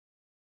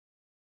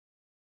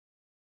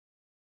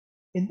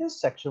In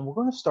this section, we're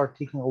going to start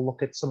taking a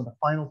look at some of the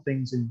final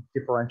things in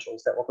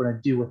differentials that we're going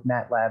to do with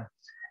MATLAB.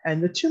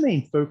 And the two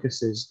main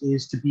focuses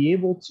is to be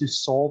able to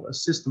solve a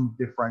system of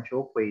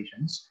differential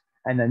equations,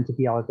 and then to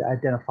be able to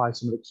identify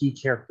some of the key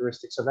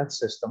characteristics of that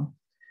system.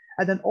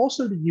 And then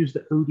also to use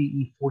the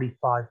ODE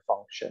 45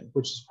 function,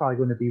 which is probably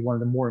going to be one of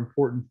the more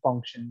important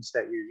functions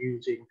that you're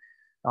using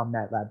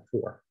MATLAB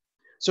for.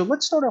 So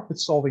let's start off with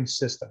solving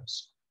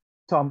systems.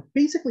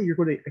 Basically, you're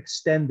going to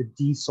extend the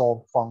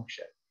dsolve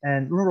function.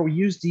 And remember, we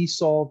use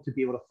dsolve to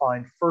be able to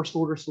find first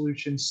order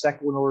solutions,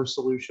 second order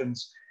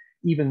solutions,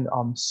 even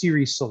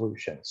series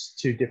solutions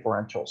to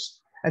differentials.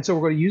 And so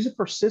we're going to use it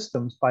for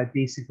systems by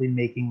basically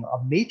making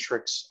a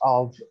matrix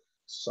of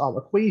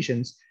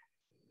equations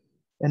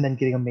and then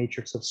getting a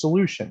matrix of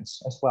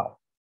solutions as well.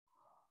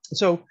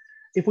 So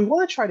if we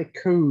want to try to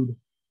code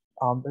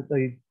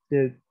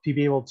to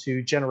be able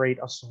to generate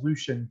a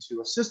solution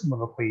to a system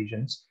of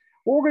equations,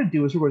 what we're going to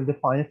do is we're going to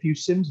define a few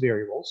sims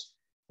variables.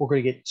 We're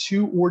going to get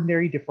two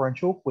ordinary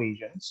differential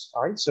equations.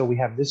 All right, so we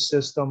have this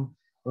system,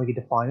 we can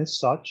define as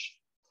such.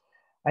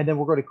 And then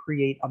we're going to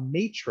create a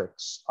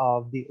matrix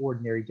of the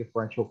ordinary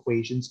differential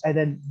equations. And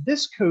then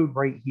this code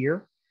right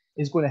here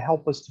is going to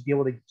help us to be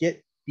able to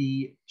get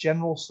the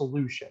general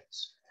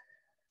solutions.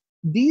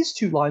 These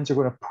two lines are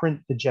going to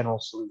print the general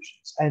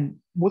solutions. And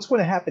what's going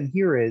to happen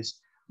here is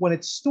when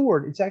it's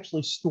stored, it's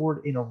actually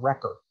stored in a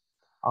record.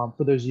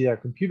 For those of you that are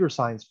computer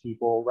science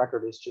people,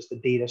 record is just a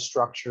data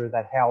structure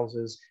that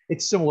houses,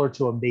 it's similar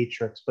to a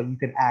matrix, but you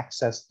can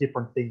access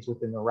different things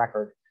within the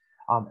record.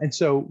 And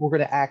so we're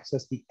going to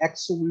access the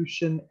X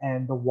solution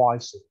and the Y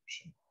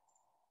solution.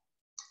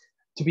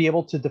 To be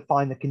able to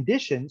define the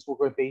conditions, we're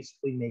going to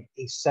basically make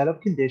a set of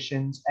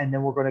conditions, and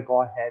then we're going to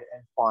go ahead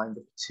and find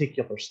the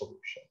particular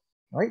solution.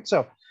 All right,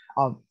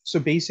 so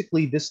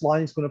basically this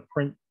line is going to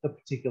print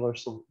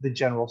the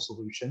general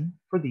solution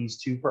for these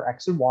two, for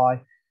X and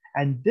Y.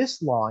 And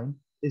this line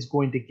is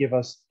going to give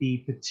us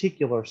the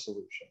particular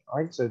solution. All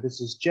right, so this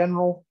is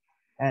general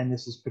and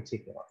this is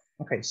particular.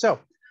 Okay, so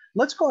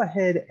let's go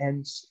ahead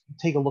and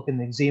take a look at an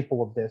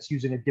example of this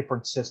using a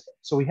different system.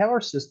 So we have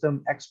our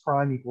system x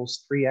prime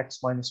equals 3x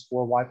minus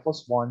 4y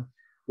plus 1,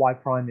 y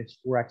prime is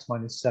 4x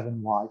minus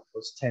 7y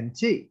plus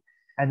 10t.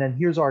 And then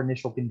here's our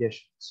initial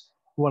conditions.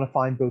 We want to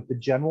find both the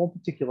general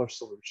and particular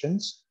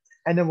solutions.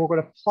 And then we're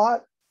going to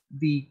plot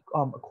the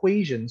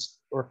equations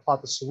or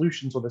plot the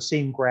solutions on the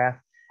same graph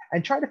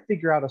and try to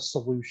figure out a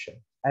solution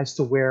as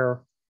to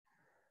where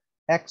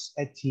x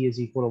at t is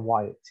equal to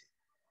y at t.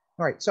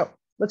 All right, so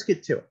let's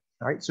get to it.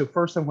 All right, so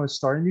first I'm going to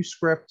start a new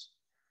script.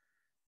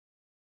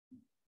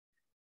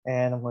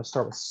 And I'm going to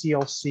start with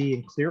CLC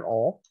and clear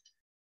all.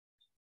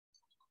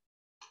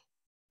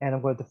 And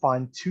I'm going to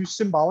define two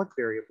symbolic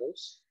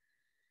variables.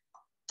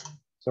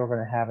 So we're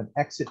going to have an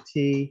x at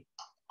t,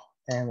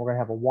 and we're going to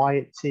have a y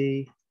at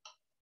t.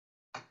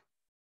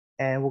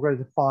 And we're going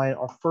to define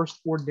our first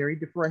ordinary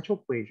differential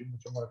equation,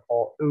 which I'm going to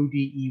call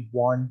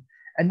ODE1.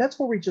 And that's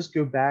where we just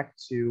go back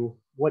to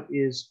what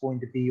is going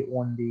to be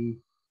on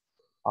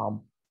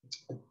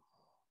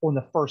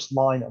the first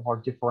line of our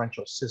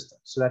differential system.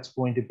 So that's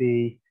going to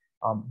be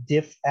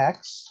diff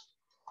x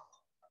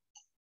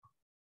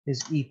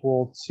is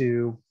equal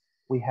to,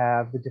 we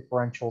have the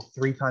differential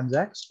 3 times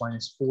x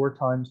minus 4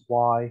 times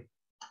y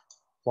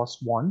plus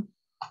 1.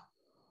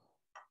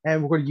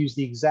 And we're going to use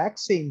the exact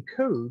same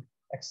code,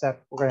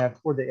 except we're going to have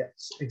for the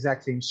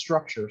exact same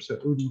structure. So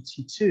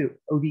ODE2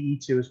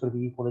 is going to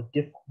be equal to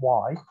diff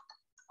y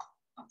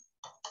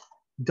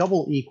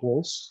double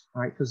equals,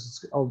 all right,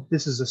 because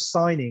this is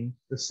assigning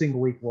the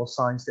single equal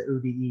assigns to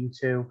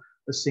ODE2,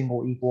 the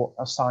single equal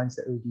assigns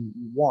to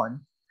ODE1.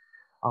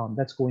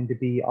 That's going to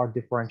be our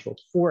differential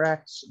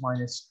 4x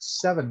minus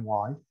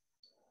 7y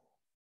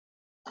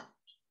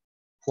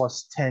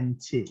plus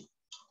 10t.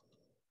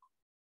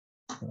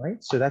 All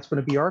right, so that's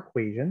going to be our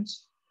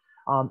equations.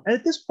 And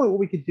at this point, what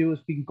we could do is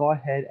we can go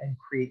ahead and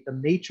create the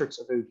matrix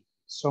of ODE.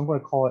 So I'm going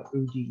to call it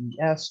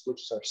ODES,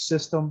 which is our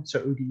system.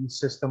 So ODE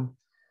system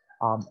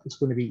is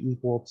going to be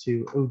equal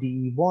to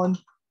ODE1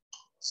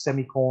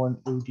 semicolon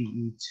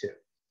ODE2.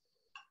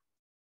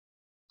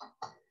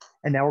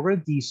 And now we're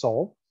going to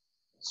dsolve.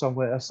 So I'm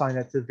going to assign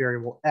that to the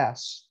variable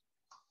s.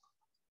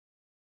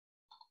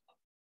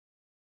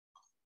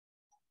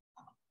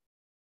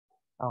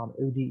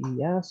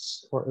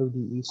 ODES or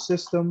ODE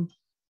system.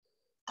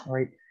 All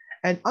right.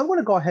 And I'm going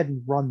to go ahead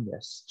and run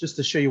this just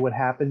to show you what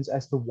happens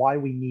as to why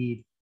we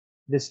need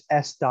this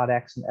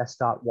s.x and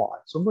s.y.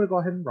 So I'm going to go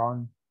ahead and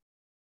run.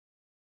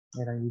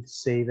 And I need to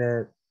save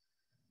it.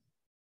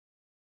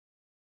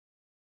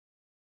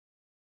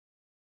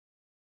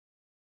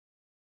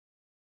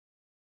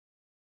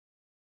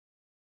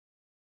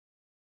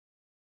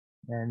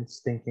 And it's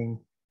thinking.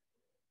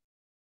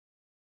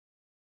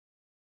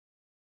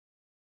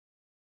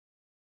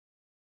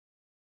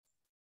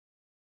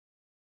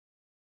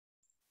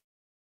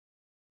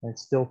 And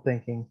it's still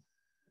thinking.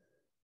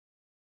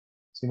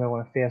 So you might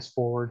want to fast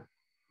forward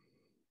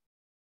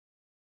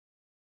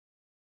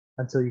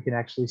until you can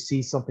actually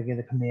see something in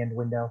the command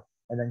window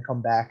and then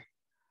come back.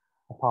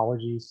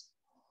 Apologies.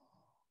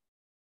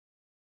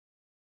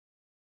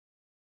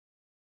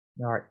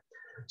 All right.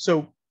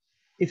 So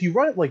if you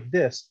run it like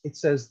this, it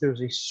says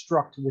there's a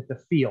struct with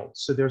the field.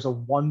 So there's a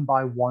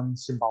 1-by-1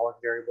 symbolic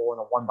variable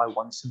and a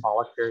 1-by-1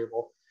 symbolic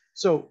variable.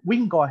 So we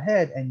can go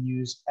ahead and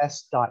use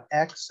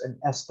s.x and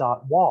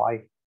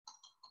s.y,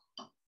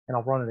 and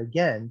I'll run it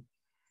again.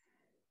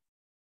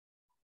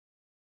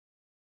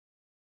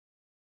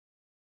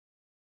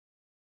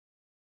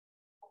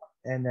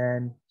 And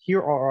then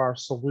here are our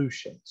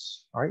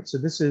solutions. All right, so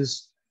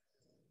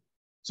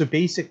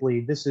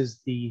basically this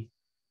is the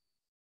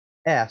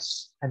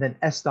S, and then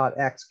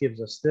s.x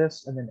gives us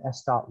this, and then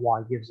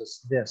s.y gives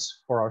us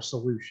this for our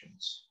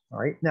solutions. All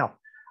right, now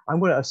I'm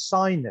going to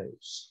assign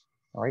those.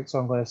 All right, so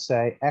I'm going to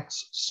say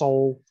x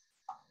sol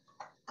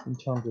in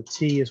terms of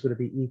t is going to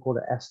be equal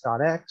to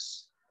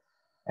s.x,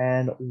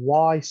 and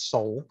y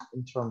sol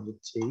in terms of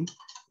t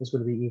is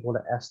going to be equal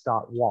to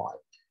s.y.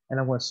 And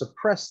I'm going to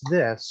suppress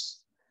this.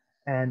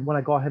 And when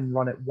I go ahead and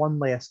run it one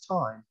last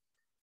time,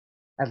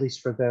 at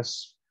least for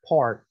this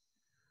part,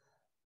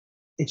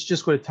 it's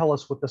just going to tell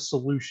us what the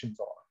solutions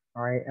are,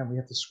 all right? And we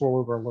have to scroll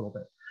over a little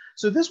bit.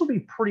 So this will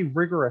be pretty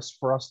rigorous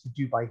for us to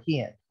do by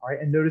hand, all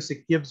right? And notice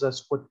it gives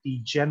us what the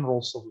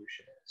general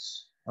solution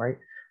is, all right?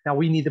 Now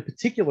we need the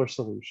particular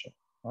solution,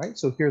 all right?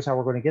 So here's how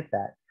we're going to get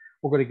that.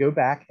 We're going to go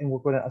back and we're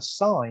going to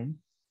assign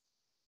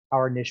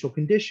our initial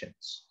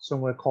conditions. So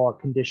I'm going to call it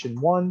condition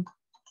 1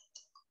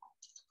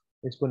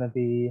 is going to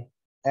be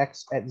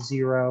x at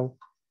 0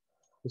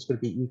 is going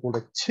to be equal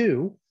to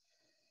 2,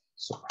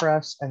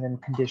 suppress, and then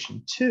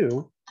condition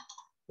 2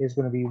 is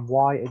going to be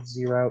y at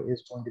 0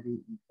 is going to be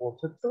equal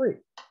to 3.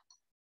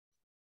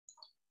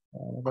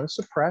 And I'm going to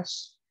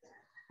suppress,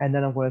 and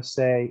then I'm going to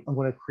say, I'm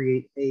going to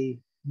create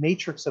a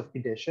matrix of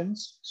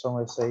conditions. So I'm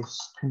going to say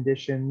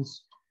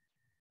conditions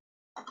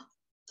is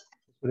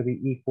going to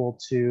be equal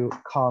to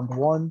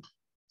cond1,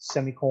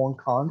 semicolon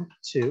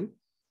cond2.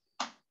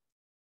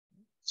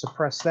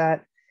 Suppress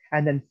that.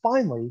 And then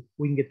finally,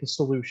 we can get the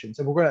solutions.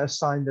 And we're going to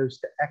assign those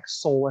to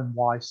x sol and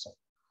y sol.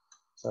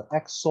 So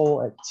x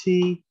sol at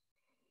t,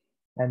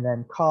 and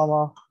then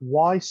comma,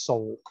 y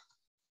sol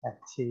at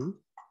t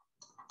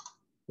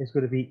is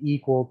going to be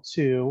equal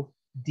to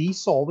d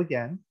sol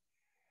again.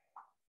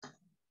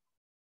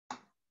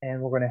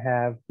 And we're going to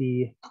have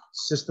the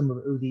system of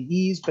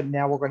ODEs, but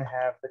now we're going to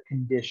have the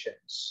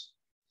conditions.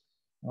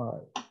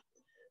 All right.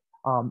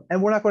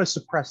 And we're not going to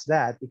suppress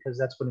that because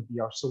that's going to be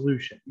our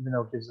solution, even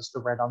though it gives us the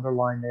red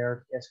underline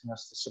there, asking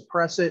us to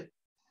suppress it.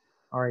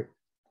 All right.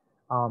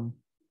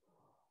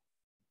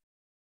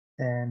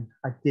 And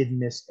I did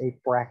miss a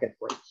bracket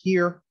right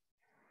here.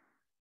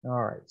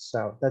 All right,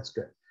 so that's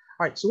good.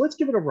 All right, so let's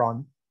give it a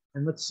run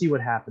and let's see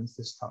what happens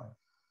this time.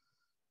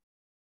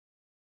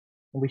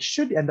 And we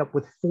should end up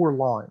with 4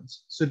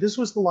 lines. So this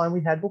was the line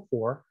we had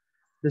before.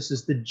 This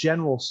is the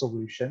general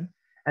solution.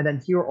 And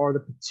then here are the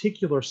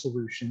particular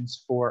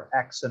solutions for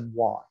x and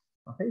y.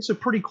 Okay, so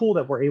pretty cool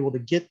that we're able to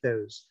get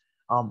those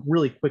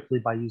really quickly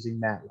by using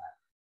MATLAB.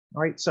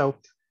 All right, so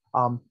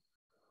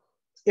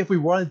if we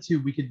wanted to,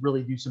 we could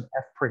really do some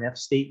fprintf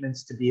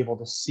statements to be able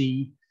to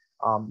see,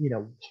 you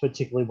know,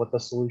 particularly what the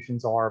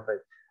solutions are,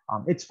 but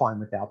it's fine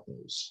without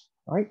those.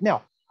 All right,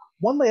 now,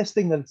 one last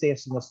thing that it's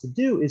asking us to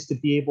do is to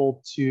be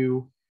able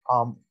to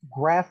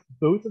graph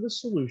both of the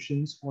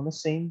solutions on the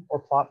same, or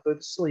plot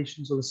both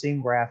solutions on the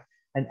same graph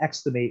and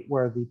estimate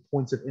where the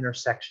points of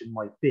intersection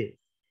might be.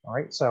 All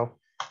right, so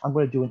I'm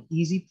going to do an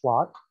easy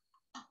plot,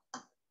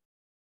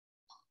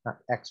 not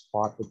x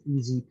plot, but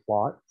easy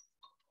plot.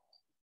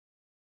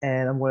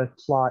 And I'm going to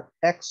plot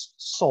x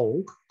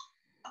sol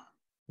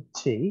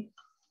t.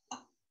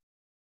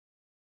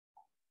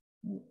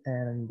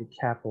 And I need to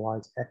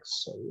capitalize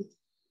x sol.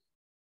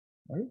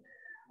 Right?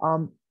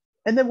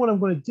 And then what I'm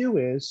going to do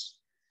is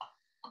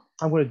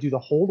I'm going to do the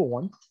hold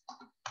on,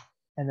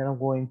 and then I'm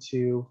going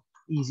to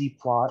easy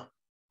plot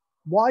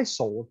y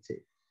sol of t.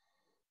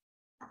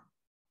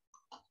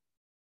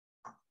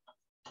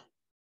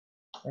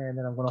 And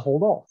then I'm going to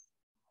hold off.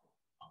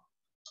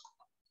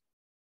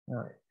 All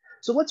right.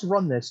 So let's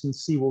run this and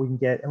see what we can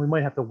get. And we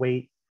might have to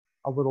wait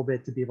a little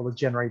bit to be able to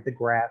generate the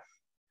graph.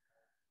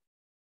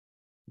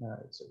 All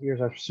right, so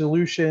here's our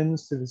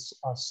solutions to this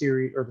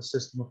series, or the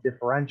system of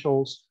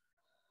differentials.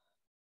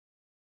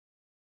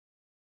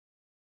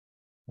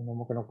 And then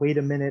we're going to wait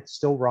a minute,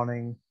 still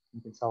running.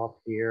 You can tell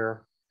up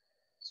here.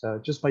 So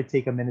it just might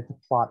take a minute to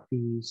plot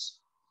these.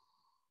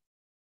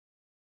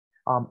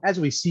 As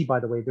we see, by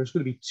the way, there's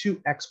going to be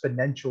 2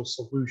 exponential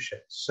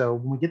solutions. So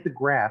when we get the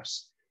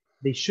graphs,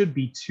 they should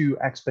be 2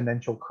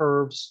 exponential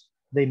curves.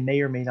 They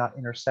may or may not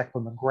intersect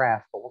on the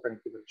graph, but we're going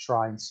to give it a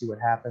try and see what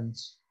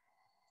happens.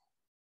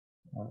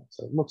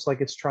 So it looks like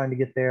it's trying to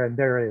get there, and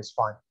there it is,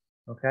 fine.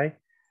 Okay.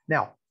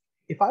 Now,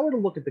 if I were to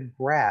look at the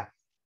graph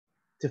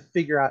to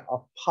figure out a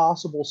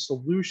possible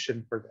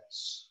solution for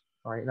this,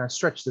 all right, and I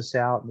stretch this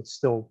out and it's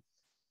still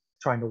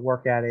trying to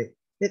work at it,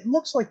 it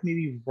looks like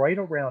maybe right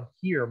around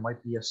here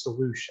might be a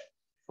solution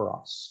for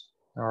us.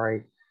 All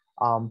right.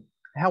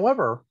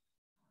 However,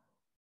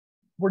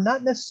 we're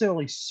not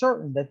necessarily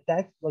certain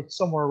that like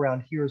somewhere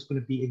around here is going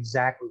to be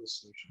exactly the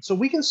solution. So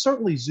we can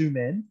certainly zoom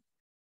in,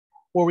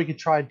 or we could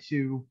try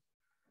to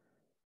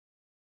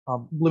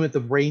limit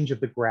the range of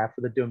the graph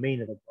or the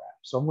domain of the graph.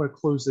 So I'm going to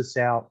close this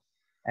out.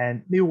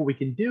 And maybe what we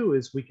can do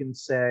is we can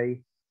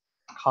say,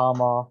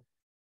 comma,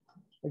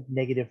 like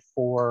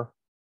 -4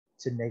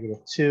 to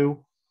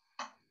 -2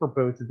 for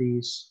both of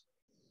these.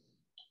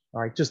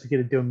 All right, just to get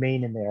a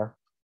domain in there.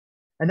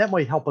 And that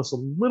might help us a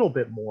little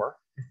bit more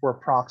if we're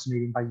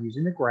approximating by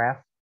using the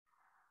graph.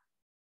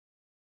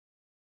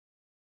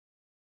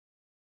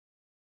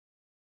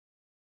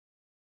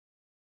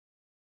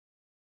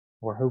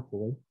 Or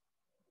hopefully.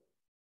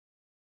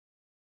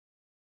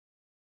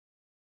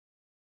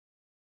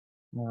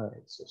 All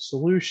right, so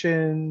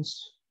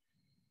solutions,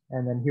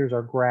 and then here's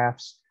our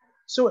graphs.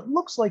 So it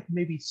looks like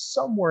maybe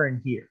somewhere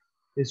in here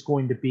is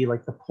going to be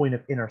like the point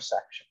of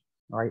intersection.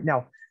 All right,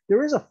 now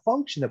there is a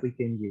function that we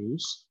can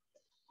use.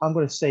 I'm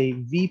going to say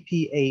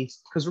VPA,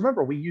 because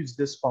remember, we used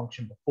this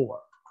function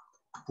before.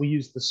 We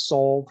used the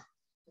solve,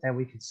 and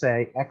we could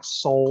say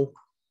x sol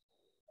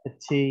at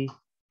t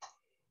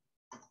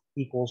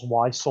equals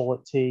y sol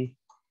at t.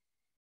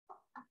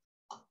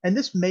 And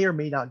this may or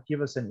may not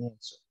give us an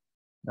answer.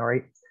 All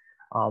right.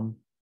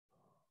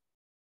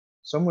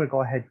 So I'm going to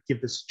go ahead and give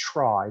this a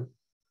try.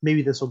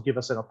 Maybe this will give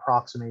us an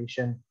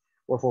approximation,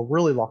 or if we're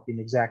really lucky, an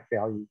exact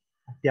value.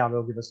 I doubt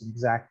it'll give us an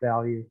exact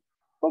value,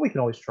 but we can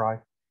always try.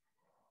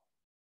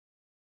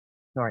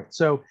 All right,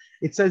 so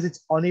it says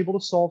it's unable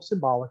to solve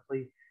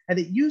symbolically, and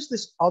it used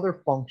this other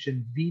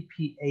function,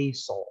 VPA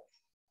solve.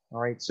 All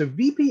right, so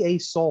VPA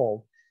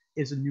solve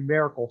is a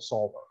numerical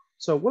solver.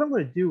 So what I'm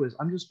going to do is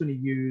I'm just going to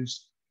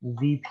use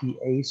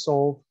VPA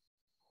solve.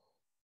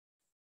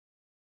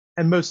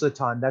 And most of the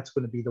time, that's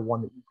going to be the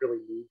one that you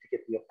really need to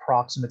get the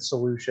approximate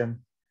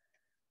solution.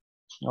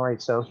 All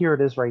right, so here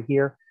it is right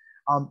here.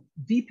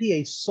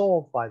 VPA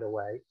solve, by the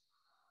way,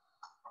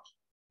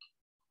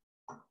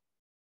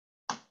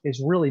 is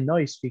really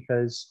nice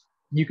because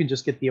you can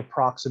just get the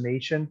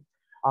approximation.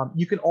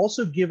 You can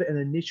also give an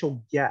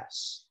initial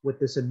guess with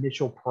this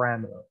initial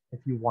parameter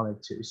if you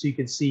wanted to. So you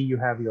can see you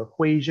have your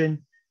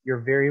equation, your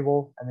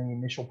variable, and then the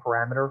initial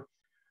parameter.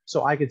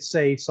 So I could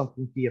say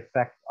something to the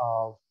effect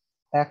of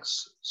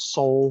x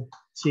sol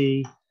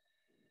t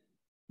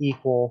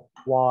equal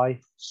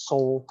y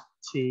sol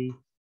t.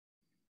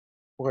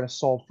 We're going to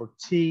solve for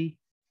t.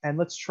 And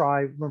let's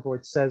try, remember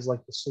it says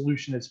like the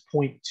solution is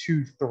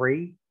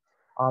 0.23.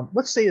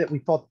 Let's say that we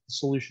thought the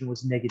solution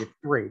was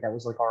 -3. That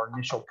was like our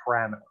initial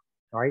parameter.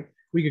 All right.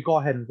 We could go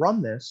ahead and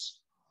run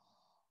this.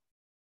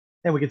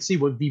 And we could see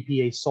what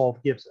VPA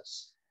solve gives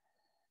us.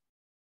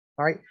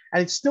 All right.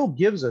 And it still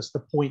gives us the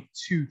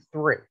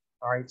 0.23.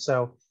 All right.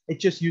 So it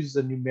just uses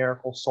a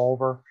numerical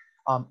solver.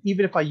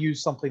 Even if I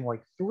use something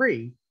like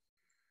 3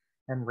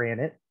 and ran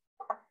it,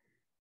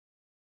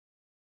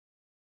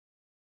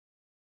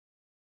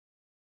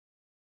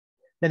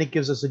 then it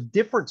gives us a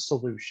different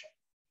solution.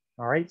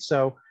 All right.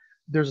 So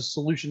there's a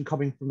solution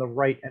coming from the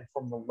right and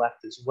from the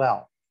left as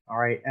well. All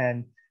right.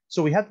 And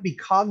so we have to be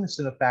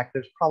cognizant of the fact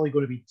there's probably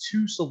going to be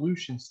 2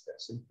 solutions to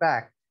this. In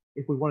fact,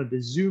 if we wanted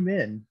to zoom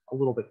in a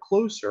little bit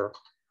closer,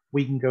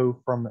 we can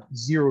go from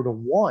 0 to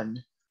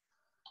 1.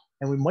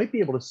 And we might be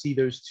able to see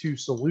those 2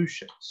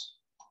 solutions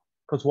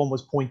because one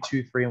was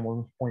 0.23 and one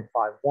was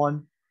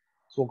 0.51.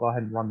 So we'll go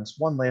ahead and run this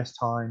one last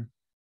time.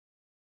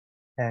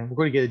 And we're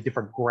going to get a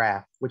different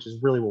graph, which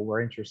is really what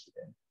we're interested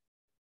in.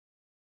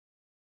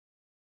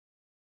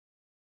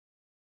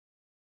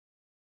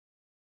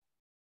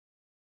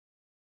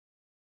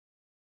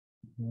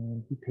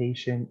 And be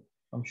patient.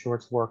 I'm sure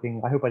it's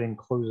working. I hope I didn't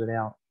close it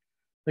out.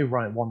 Let me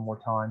run it one more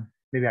time.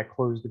 Maybe I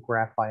closed the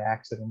graph by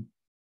accident.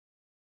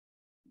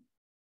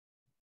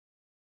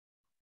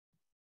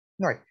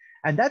 All right.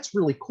 And that's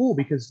really cool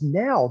because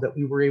now that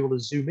we were able to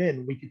zoom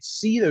in, we could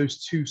see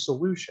those 2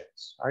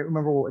 solutions. All right.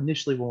 Remember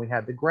initially when we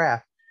had the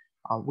graph,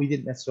 we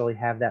didn't necessarily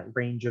have that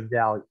range of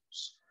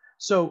values.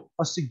 So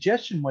a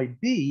suggestion might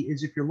be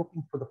is if you're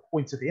looking for the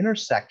points of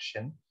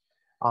intersection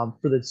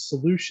for the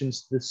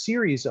solutions, the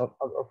series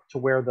to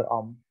where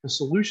the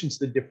solutions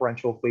to the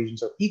differential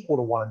equations are equal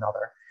to one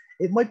another,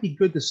 it might be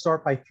good to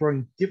start by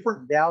throwing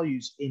different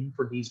values in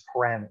for these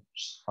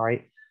parameters. All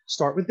right.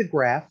 Start with the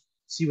graph,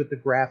 see what the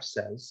graph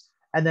says.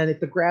 And then if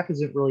the graph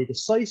isn't really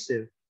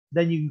decisive,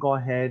 then you can go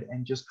ahead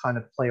and just kind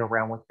of play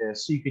around with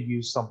this. So you could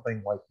use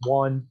something like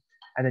 1,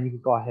 and then you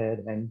could go ahead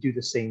and do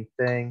the same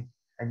thing.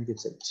 And you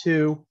could say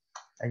 2,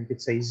 and you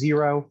could say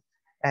 0.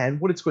 And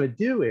what it's going to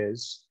do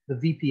is the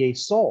VPA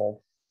solve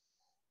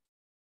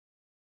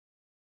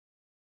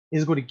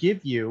is going to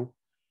give you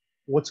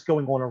what's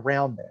going on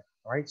around there.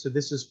 All right. So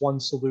this is one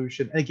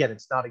solution. And again,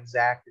 it's not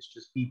exact. It's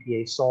just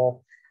VPA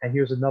solve. And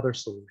here's another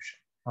solution.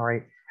 All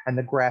right. And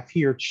the graph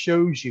here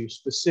shows you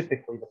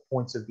specifically the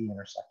points of the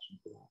intersection.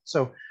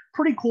 So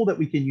pretty cool that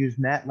we can use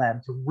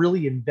MATLAB to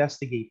really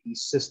investigate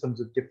these systems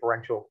of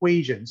differential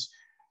equations,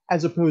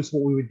 as opposed to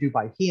what we would do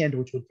by hand,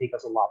 which would take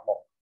us a lot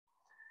longer.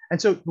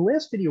 And so the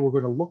last video we're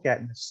going to look at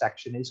in this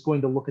section is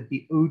going to look at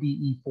the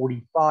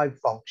ODE45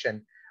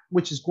 function,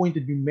 which is going to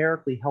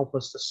numerically help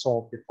us to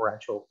solve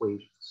differential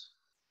equations.